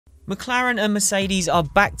McLaren and Mercedes are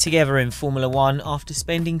back together in Formula 1 after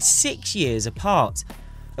spending 6 years apart.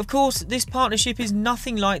 Of course, this partnership is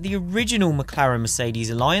nothing like the original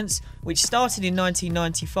McLaren-Mercedes alliance, which started in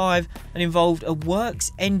 1995 and involved a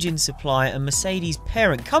works engine supplier and Mercedes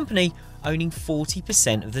parent company owning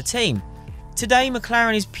 40% of the team. Today,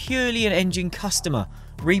 McLaren is purely an engine customer,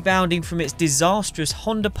 rebounding from its disastrous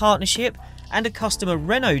Honda partnership and a customer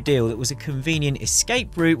Renault deal that was a convenient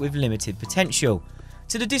escape route with limited potential.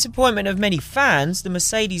 To the disappointment of many fans, the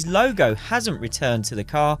Mercedes logo hasn't returned to the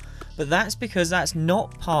car, but that's because that's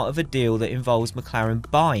not part of a deal that involves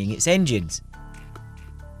McLaren buying its engines.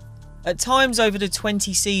 At times over the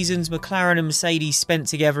 20 seasons McLaren and Mercedes spent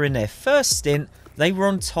together in their first stint, they were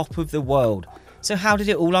on top of the world. So how did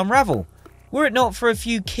it all unravel? Were it not for a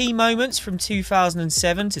few key moments from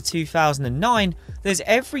 2007 to 2009, there's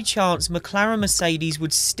every chance McLaren-Mercedes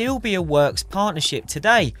would still be a works partnership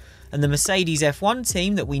today, and the Mercedes F1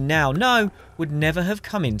 team that we now know would never have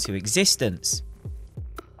come into existence.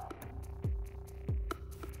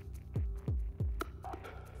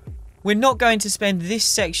 We're not going to spend this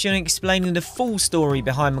section explaining the full story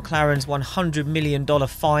behind McLaren's $100 million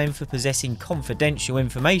fine for possessing confidential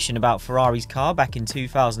information about Ferrari's car back in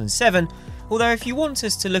 2007, although if you want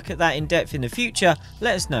us to look at that in depth in the future,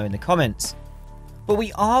 let us know in the comments. But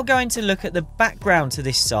we are going to look at the background to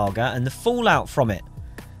this saga and the fallout from it.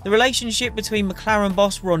 The relationship between McLaren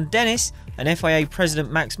boss Ron Dennis and FIA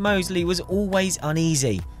President Max Mosley was always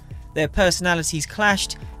uneasy. Their personalities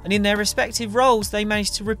clashed, and in their respective roles they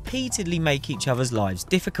managed to repeatedly make each other's lives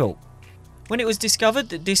difficult. When it was discovered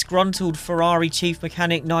that disgruntled Ferrari chief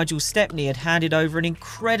mechanic Nigel Stepney had handed over an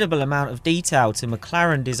incredible amount of detail to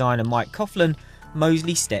McLaren designer Mike Coughlin,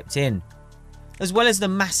 Mosley stepped in. As well as the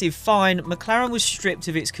massive fine, McLaren was stripped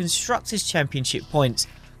of its Constructors' Championship points,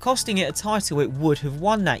 costing it a title it would have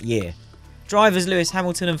won that year. Drivers Lewis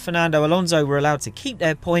Hamilton and Fernando Alonso were allowed to keep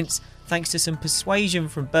their points thanks to some persuasion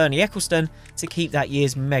from Bernie Ecclestone to keep that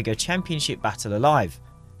year's mega championship battle alive.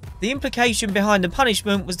 The implication behind the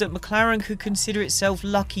punishment was that McLaren could consider itself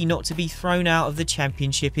lucky not to be thrown out of the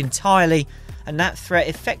championship entirely, and that threat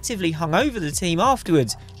effectively hung over the team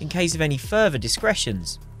afterwards in case of any further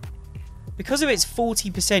discretions. Because of its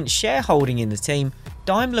 40% shareholding in the team,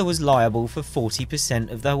 Daimler was liable for 40%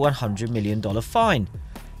 of the $100 million fine.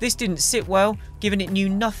 This didn't sit well, given it knew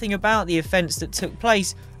nothing about the offence that took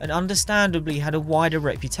place and understandably had a wider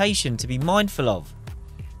reputation to be mindful of.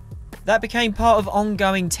 That became part of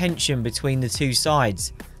ongoing tension between the two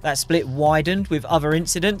sides. That split widened with other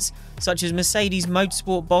incidents, such as Mercedes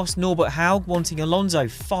motorsport boss Norbert Haug wanting Alonso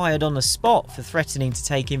fired on the spot for threatening to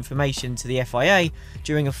take information to the FIA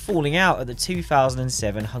during a falling out at the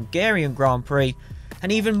 2007 Hungarian Grand Prix,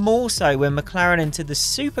 and even more so when McLaren entered the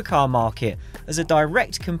supercar market as a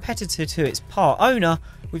direct competitor to its part owner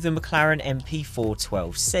with the McLaren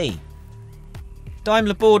MP412C.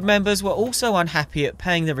 Daimler board members were also unhappy at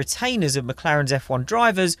paying the retainers of McLaren's F1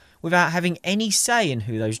 drivers without having any say in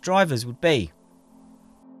who those drivers would be.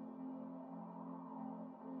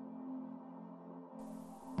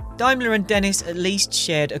 Daimler and Dennis at least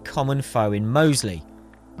shared a common foe in Mosley.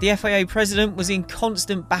 The FIA president was in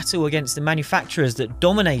constant battle against the manufacturers that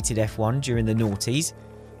dominated F1 during the noughties.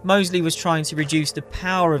 Mosley was trying to reduce the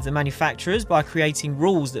power of the manufacturers by creating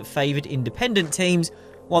rules that favoured independent teams,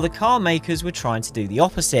 while the car makers were trying to do the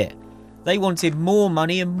opposite. They wanted more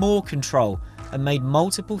money and more control, and made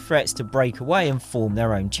multiple threats to break away and form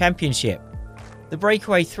their own championship. The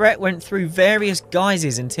breakaway threat went through various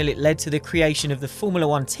guises until it led to the creation of the Formula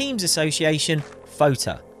 1 Teams Association,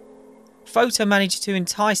 FOTA. FOTA managed to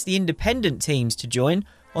entice the independent teams to join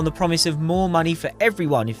on the promise of more money for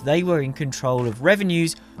everyone if they were in control of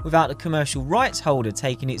revenues without the commercial rights holder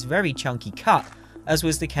taking its very chunky cut, as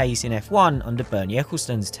was the case in F1 under Bernie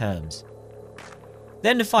Ecclestone's terms.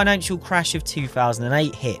 Then the financial crash of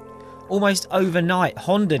 2008 hit. Almost overnight,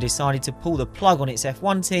 Honda decided to pull the plug on its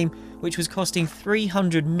F1 team, which was costing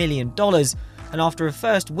 $300 million, and after a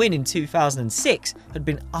first win in 2006, had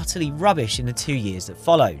been utterly rubbish in the 2 years that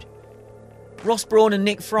followed. Ross Brawn and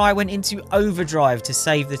Nick Fry went into overdrive to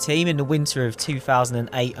save the team in the winter of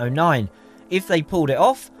 2008-09. If they pulled it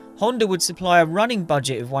off, Honda would supply a running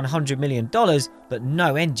budget of $100 million, but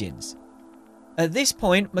no engines. At this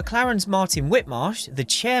point, McLaren's Martin Whitmarsh, the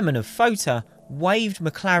chairman of FOTA, waived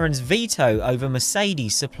McLaren's veto over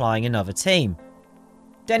Mercedes supplying another team.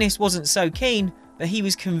 Dennis wasn't so keen, but he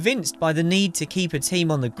was convinced by the need to keep a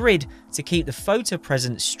team on the grid to keep the FOTA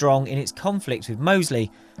presence strong in its conflict with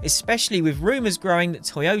Mosley, especially with rumours growing that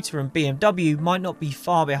Toyota and BMW might not be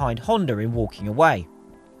far behind Honda in walking away.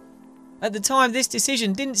 At the time, this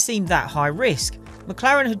decision didn't seem that high risk.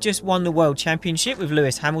 McLaren had just won the World Championship with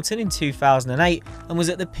Lewis Hamilton in 2008 and was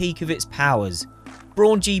at the peak of its powers.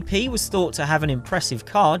 Brawn GP was thought to have an impressive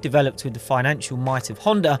car developed with the financial might of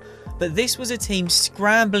Honda, but this was a team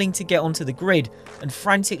scrambling to get onto the grid and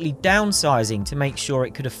frantically downsizing to make sure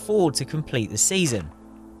it could afford to complete the season.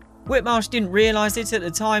 Whitmarsh didn't realise it at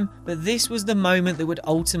the time, but this was the moment that would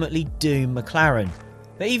ultimately doom McLaren.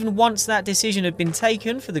 But even once that decision had been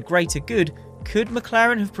taken for the greater good, could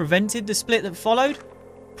McLaren have prevented the split that followed?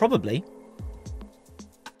 Probably.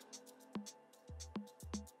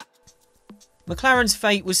 McLaren's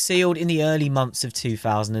fate was sealed in the early months of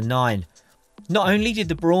 2009. Not only did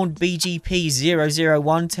the Brawn BGP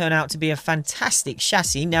 001 turn out to be a fantastic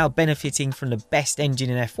chassis now benefiting from the best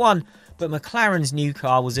engine in F1, but McLaren's new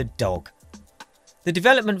car was a dog. The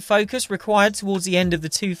development focus required towards the end of the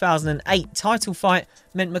 2008 title fight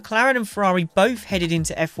meant McLaren and Ferrari both headed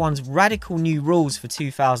into F1's radical new rules for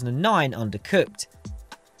 2009 undercooked.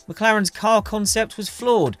 McLaren's car concept was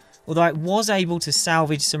flawed, although it was able to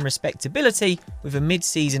salvage some respectability with a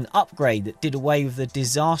mid-season upgrade that did away with the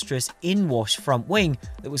disastrous in-wash front wing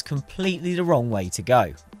that was completely the wrong way to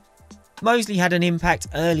go. Moseley had an impact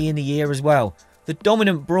early in the year as well. The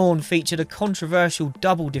dominant Brawn featured a controversial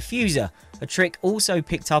double diffuser, a trick also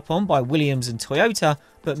picked up on by Williams and Toyota,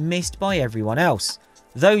 but missed by everyone else.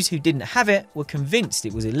 Those who didn't have it were convinced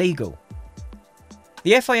it was illegal.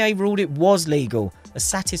 The FIA ruled it was legal, a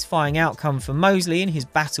satisfying outcome for Moseley in his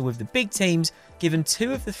battle with the big teams, given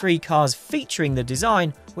 2 of the 3 cars featuring the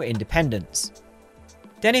design were independents.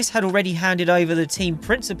 Dennis had already handed over the team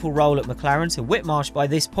principal role at McLaren to Whitmarsh by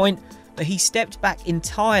this point, but he stepped back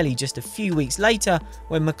entirely just a few weeks later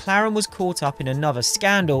when McLaren was caught up in another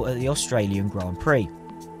scandal at the Australian Grand Prix.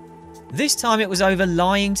 This time it was over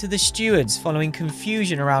lying to the stewards following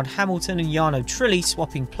confusion around Hamilton and Jarno Trulli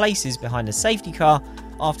swapping places behind a safety car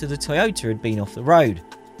after the Toyota had been off the road.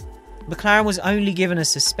 McLaren was only given a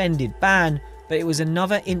suspended ban, but it was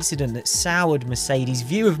another incident that soured Mercedes'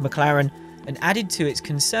 view of McLaren and added to its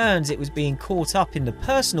concerns it was being caught up in the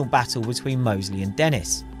personal battle between Moseley and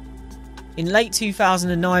Dennis. In late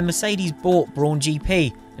 2009, Mercedes bought Brawn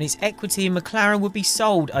GP, and its equity in McLaren would be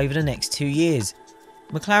sold over the next 2 years.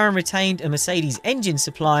 McLaren retained a Mercedes engine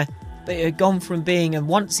supply, but it had gone from being a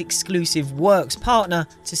once exclusive works partner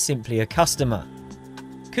to simply a customer.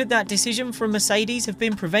 Could that decision from Mercedes have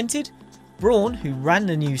been prevented? Brawn, who ran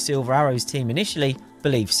the new Silver Arrows team initially,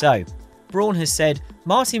 believes so. Brawn has said,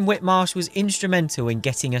 "Martin Whitmarsh was instrumental in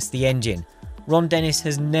getting us the engine. Ron Dennis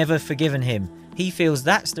has never forgiven him. He feels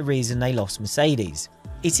that's the reason they lost Mercedes.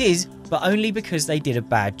 It is, but only because they did a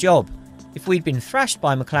bad job. If we'd been thrashed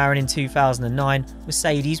by McLaren in 2009,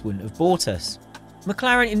 Mercedes wouldn't have bought us."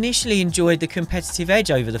 McLaren initially enjoyed the competitive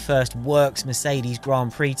edge over the first works Mercedes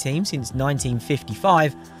Grand Prix team since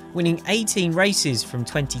 1955, winning 18 races from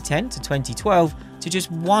 2010 to 2012 to just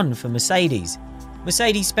 1 for Mercedes.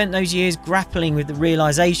 Mercedes spent those years grappling with the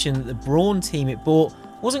realisation that the Brawn team it bought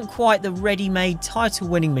wasn't quite the ready-made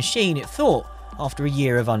title-winning machine it thought after a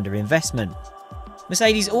year of underinvestment.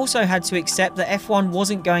 Mercedes also had to accept that F1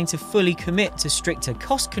 wasn't going to fully commit to stricter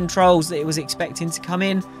cost controls that it was expecting to come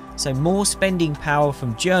in, so more spending power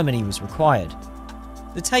from Germany was required.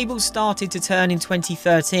 The tables started to turn in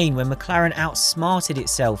 2013 when McLaren outsmarted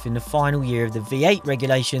itself in the final year of the V8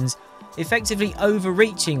 regulations, effectively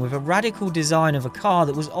overreaching with a radical design of a car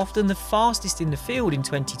that was often the fastest in the field in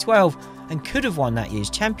 2012 and could have won that year's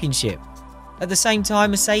championship. At the same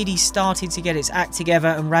time, Mercedes started to get its act together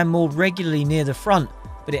and ran more regularly near the front,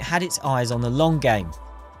 but it had its eyes on the long game.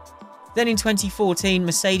 Then in 2014,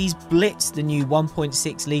 Mercedes blitzed the new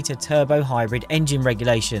 1.6 litre turbo hybrid engine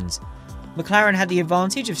regulations. McLaren had the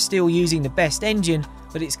advantage of still using the best engine,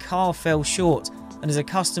 but its car fell short, and as a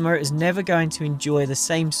customer it is never going to enjoy the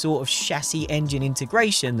same sort of chassis engine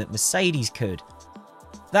integration that Mercedes could.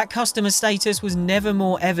 That customer status was never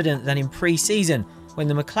more evident than in pre-season, when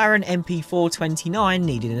the McLaren MP429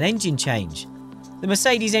 needed an engine change. The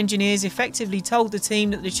Mercedes engineers effectively told the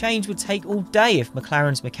team that the change would take all day if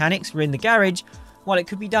McLaren's mechanics were in the garage, while it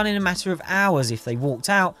could be done in a matter of hours if they walked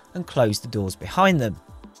out and closed the doors behind them.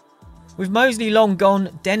 With Moseley long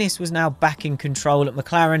gone, Dennis was now back in control at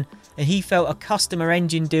McLaren, and he felt a customer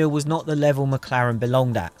engine deal was not the level McLaren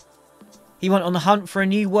belonged at. He went on the hunt for a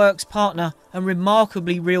new works partner and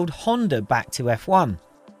remarkably reeled Honda back to F1.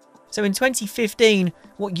 So in 2015,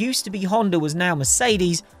 what used to be Honda was now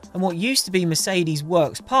Mercedes, and what used to be Mercedes'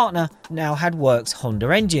 works partner now had works Honda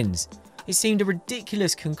engines. It seemed a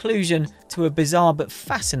ridiculous conclusion to a bizarre but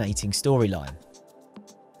fascinating storyline.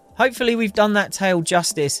 Hopefully we've done that tale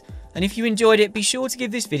justice, and if you enjoyed it, be sure to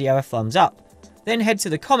give this video a thumbs up. Then head to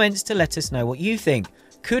the comments to let us know what you think.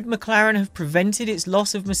 Could McLaren have prevented its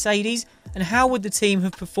loss of Mercedes? And how would the team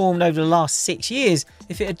have performed over the last 6 years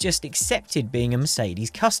if it had just accepted being a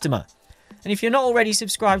Mercedes customer? And if you're not already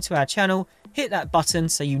subscribed to our channel, hit that button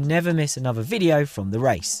so you never miss another video from the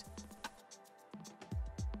race.